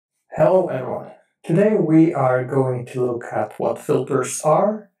Hello everyone. Today we are going to look at what filters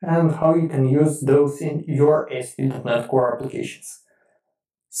are and how you can use those in your ASP.NET Core applications.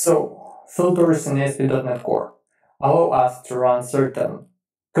 So, filters in ASP.NET Core allow us to run certain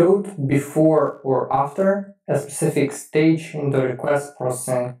code before or after a specific stage in the request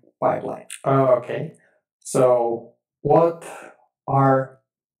processing pipeline. Okay, so what are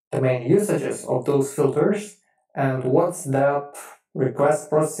the main usages of those filters and what's that request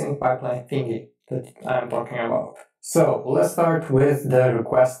processing pipeline thingy that I'm talking about? So let's start with the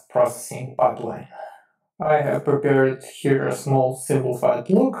request processing pipeline. I have prepared here a small simplified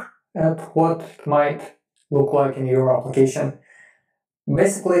look at what it might look like in your application.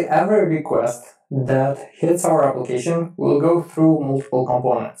 Basically, every request that hits our application will go through multiple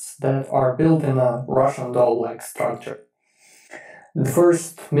components that are built in a Russian doll-like structure. The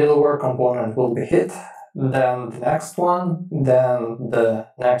first middleware component will be hit, then the next one, then the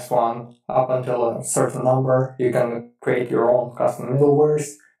next one, up until a certain number. You can create your own custom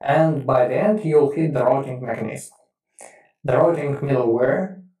middlewares, and by the end you'll hit the routing mechanism. The routing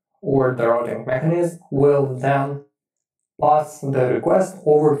middleware or the routing mechanism will then pass the request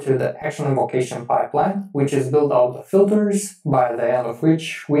over to the action invocation pipeline, which is built out of filters, by the end of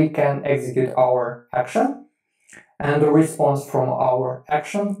which we can execute our action, and the response from our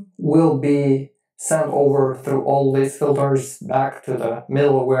action will be sent over through all these filters back to the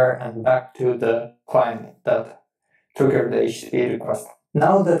middleware and back to the client that triggered the HTTP request.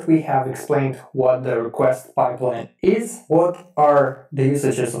 Now that we have explained what the request pipeline is, what are the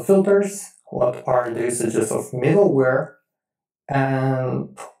usages of filters, what are the usages of middleware,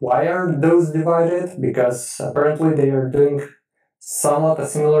 and why are those divided? Because apparently they are doing somewhat a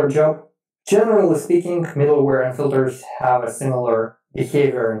similar job. Generally speaking, middleware and filters have a similar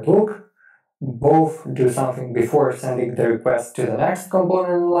behavior and look. Both do something before sending the request to the next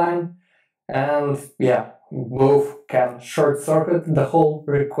component in line, and both can short-circuit the whole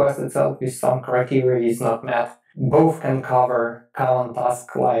request itself if some criteria is not met. Both can cover common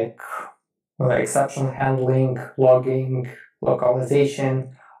tasks like exception handling, logging,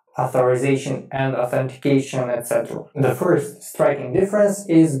 localization, authorization and authentication, etc. The first striking difference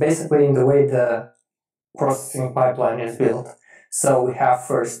is basically in the way the processing pipeline is built. So we have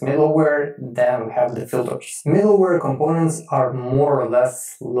first middleware, then we have the filters. Middleware components are more or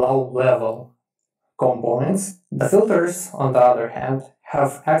less low-level components. The filters, on the other hand,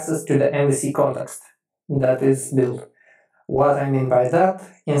 have access to the MVC context that is built. What I mean by that,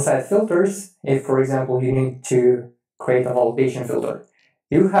 inside filters, if for example you need to create a validation filter,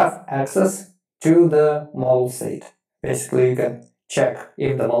 you have access to the model state. Basically, you can check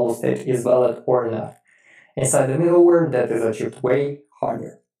if the model state is valid or not. Inside the middleware, that is achieved way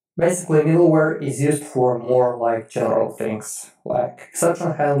harder. Basically, middleware is used for more like general things, like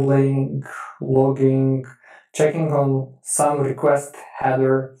exception handling, logging, checking on some request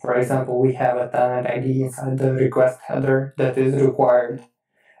header. For example, we have a tenant ID inside the request header that is required,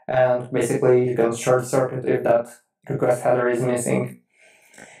 and basically you can short circuit if that request header is missing.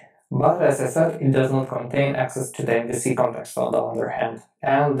 But as I said, it does not contain access to the MVC context on the other hand,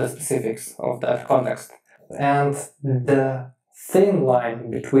 and the specifics of that context. And the thin line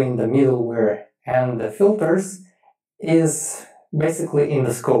between the middleware and the filters is basically in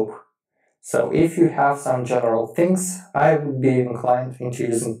the scope. So if you have some general things, I would be inclined into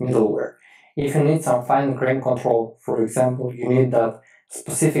using middleware. If you need some fine-grained control, for example, you need that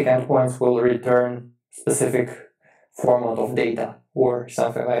specific endpoints will return specific format of data or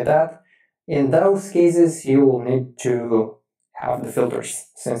something like that, in those cases you will need to have the filters,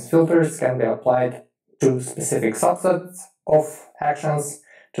 since filters can be applied to specific subsets of actions,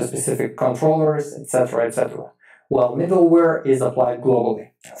 to specific controllers, etc., etc. While middleware is applied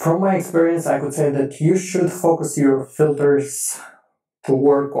globally. From my experience, I could say that you should focus your filters to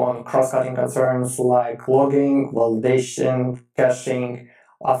work on cross-cutting concerns like logging, validation, caching,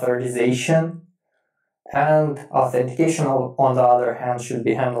 authorization, and authentication, on the other hand, should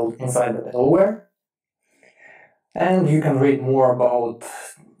be handled inside the middleware. And you can read more about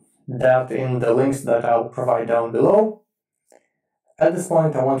that in the links that I'll provide down below. At this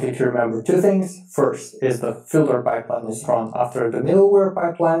point, I want you to remember two things. First is the filter pipeline is run after the middleware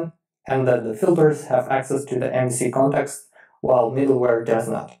pipeline, and that the filters have access to the MVC context, while middleware does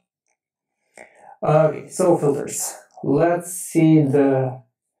not. Okay, so filters. Let's see the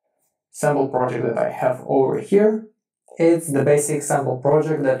sample project that I have over here. It's the basic sample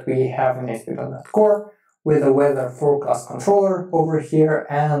project that we have in ASP.NET Core, with a weather forecast controller over here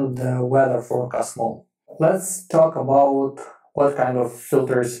and the weather forecast mode. Let's talk about what kind of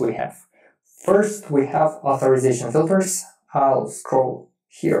filters we have. First, we have authorization filters. I'll scroll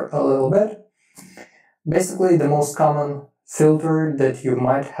here a little bit. Basically, the most common filter that you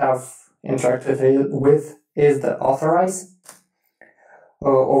might have interacted with is the authorize.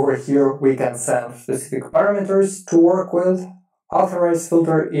 Over here we can send specific parameters to work with. Authorize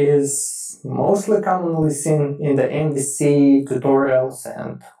filter is mostly commonly seen in the MVC tutorials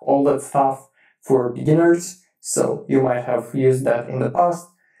and all that stuff for beginners, so you might have used that in the past.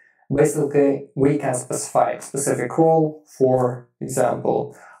 Basically, we can specify a specific role. For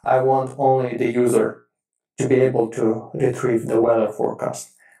example, I want only the user to be able to retrieve the weather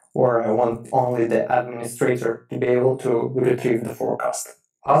forecast, or I want only the administrator to be able to retrieve the forecast.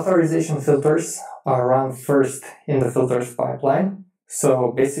 Authorization filters are run first in the filters pipeline.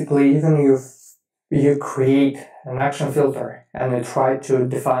 So basically, even if you create an action filter and you try to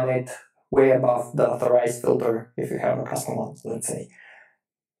define it way above the authorized filter, if you have a custom one, let's say,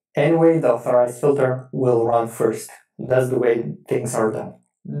 anyway, the authorized filter will run first. That's the way things are done.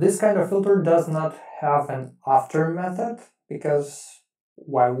 This kind of filter does not have an after method, because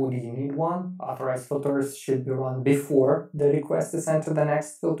why would you need one? Authorized filters should be run before the request is sent to the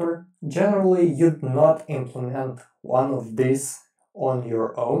next filter. Generally, you'd not implement one of these on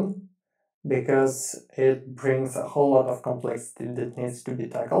your own, because it brings a whole lot of complexity that needs to be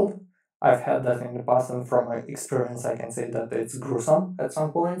tackled. I've had that in the past, and from my experience I can say that it's gruesome at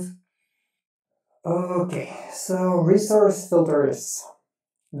some points. Okay, so resource filters.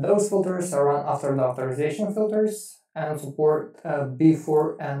 Those filters are run after the authorization filters and support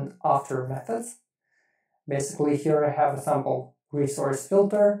before and after methods. Basically, here I have a sample resource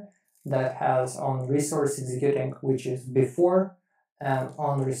filter that has on resource executing, which is before, and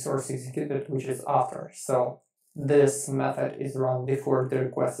on resource executed, which is after. So this method is run before the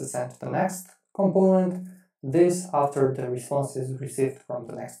request is sent to the next component, this after the response is received from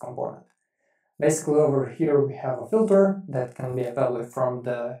the next component. Basically, over here we have a filter that can be a value from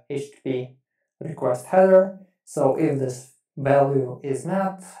the HTTP request header. So if this value is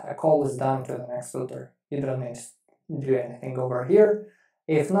met, a call is done to the next filter. You don't need to do anything over here.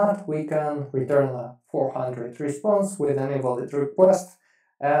 If not, we can return a 400 response with an invalid request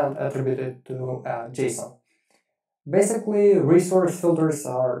and attribute it to JSON. Basically, resource filters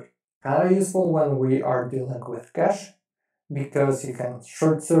are kind of useful when we are dealing with cache, because you can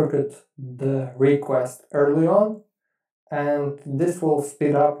short-circuit the request early on, and this will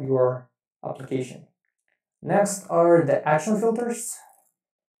speed up your application. Next are the action filters.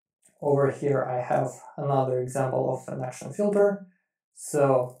 Over here I have another example of an action filter.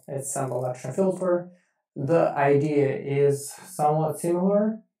 So it's sample action filter. The idea is somewhat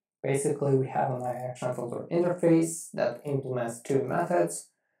similar. Basically, we have an action filter interface that implements two methods.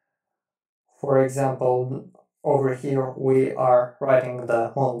 For example, over here we are writing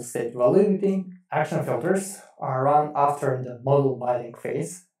the model state validity. Action filters are run after the model binding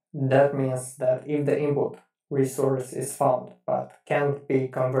phase. That means that if the input resource is found but can't be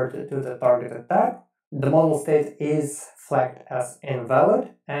converted to the targeted type, the model state is flagged as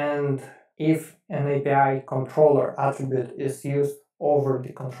invalid, and if an API controller attribute is used over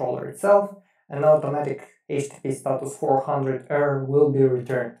the controller itself, an automatic HTTP status 400 error will be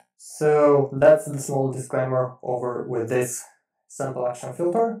returned. So that's the small disclaimer over with this sample action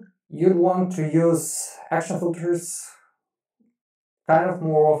filter. You'd want to use action filters kind of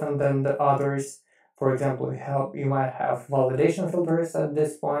more often than the others. For example, you might have validation filters at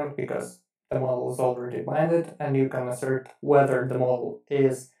this point because the model is already binded and you can assert whether the model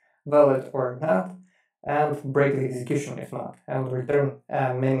is valid or not, and break the execution if not, and return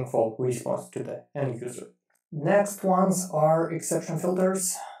a meaningful response to the end user. Next ones are exception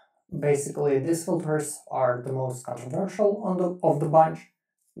filters. Basically, these filters are the most controversial of the bunch.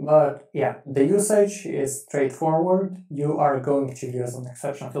 But yeah, the usage is straightforward. You are going to use an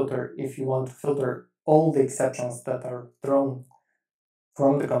exception filter if you want to filter all the exceptions that are thrown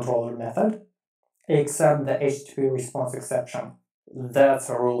from the controller method, except the HTTP response exception. That's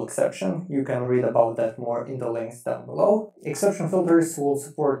a rule exception. You can read about that more in the links down below. Exception filters will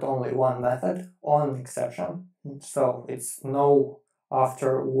support only one method, on exception. So it's no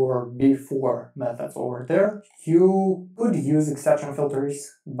after or before methods over there. You could use exception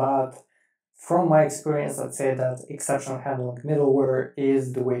filters, but from my experience, I'd say that exception handling middleware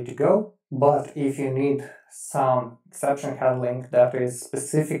is the way to go. But if you need some exception handling that is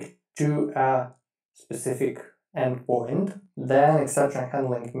specific to a specific endpoint, then exception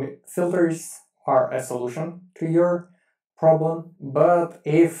handling filters are a solution to your problem. But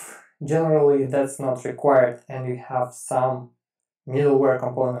if generally that's not required and you have some middleware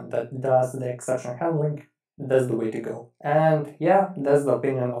component that does the exception handling, that's the way to go. And yeah, that's the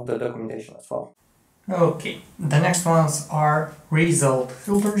opinion of the documentation as well. Okay, the next ones are result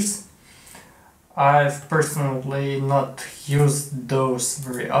filters. I've personally not used those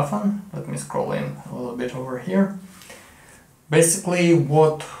very often. Let me scroll in a little bit over here. Basically,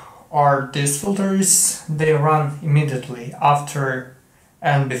 what are these filters? They run immediately after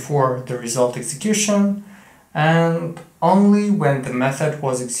and before the result execution, and only when the method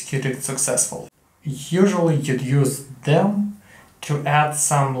was executed successfully. Usually you'd use them to add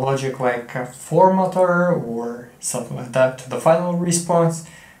some logic like a formatter or something like that to the final response.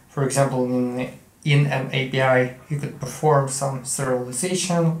 For example, in an API you could perform some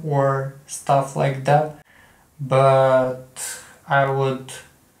serialization or stuff like that, but I would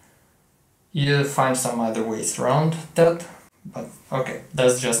find some other ways around that. But okay,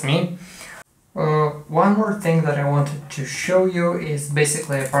 that's just me. One more thing that I wanted to show you is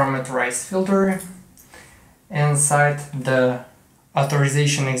basically a parameterized filter. Inside the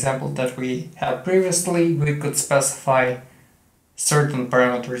authorization example that we had previously, we could specify certain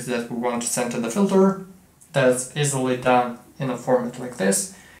parameters that we want to send to the filter. That's easily done in a format like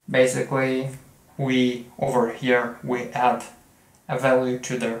this. Basically, over here we add a value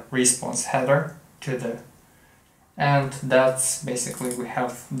to the response header and that's basically we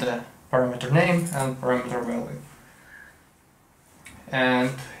have the parameter name and parameter value.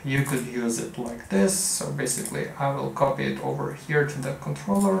 And you could use it like this. So basically I will copy it over here to the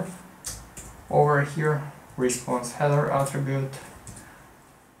controller. Over here, response header attribute.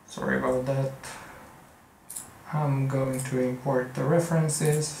 Sorry about that. I'm going to import the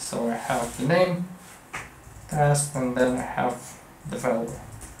references. So I have the name, test, and then I have the value,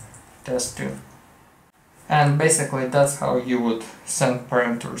 test2. And basically that's how you would send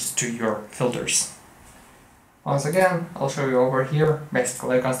parameters to your filters. Once again, I'll show you over here,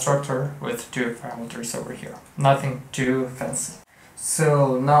 basically a constructor with two parameters over here. Nothing too fancy.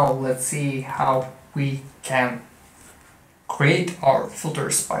 So now let's see how we can create our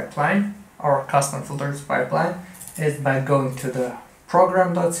filters pipeline. Our custom filters pipeline is by going to the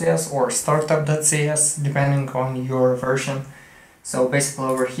program.cs or startup.cs, depending on your version. So basically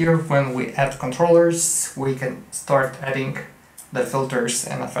over here, when we add controllers, we can start adding the filters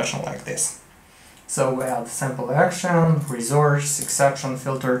in a fashion like this. So we add sample action, resource, exception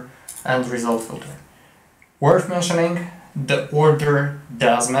filter, and result filter. Worth mentioning, the order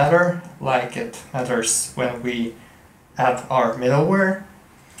does matter, like it matters when we add our middleware.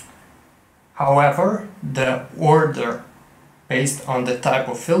 However, the order based on the type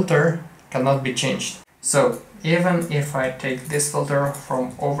of filter cannot be changed. So even if I take this filter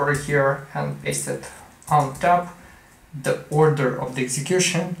from over here and paste it on top, the order of the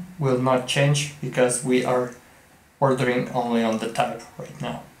execution will not change because we are ordering only on the type right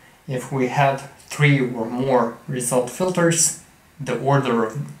now. If we had 3 or more result filters, the order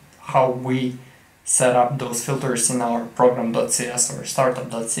of how we set up those filters in our program.cs or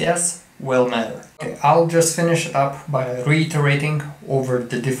startup.cs will matter. Okay, I'll just finish it up by reiterating over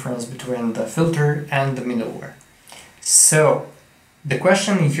the difference between the filter and the middleware. So, the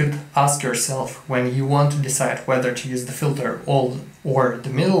question you should ask yourself when you want to decide whether to use the filter or the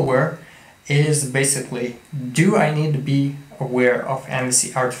middleware is basically, do I need to be aware of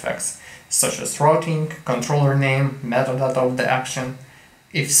MVC artifacts such as routing, controller name, metadata of the action?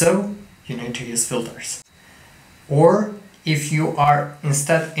 If so, you need to use filters. Or if you are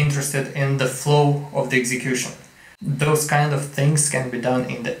instead interested in the flow of the execution, those kind of things can be done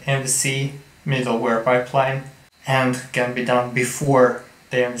in the MVC middleware pipeline and can be done before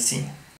the MVC.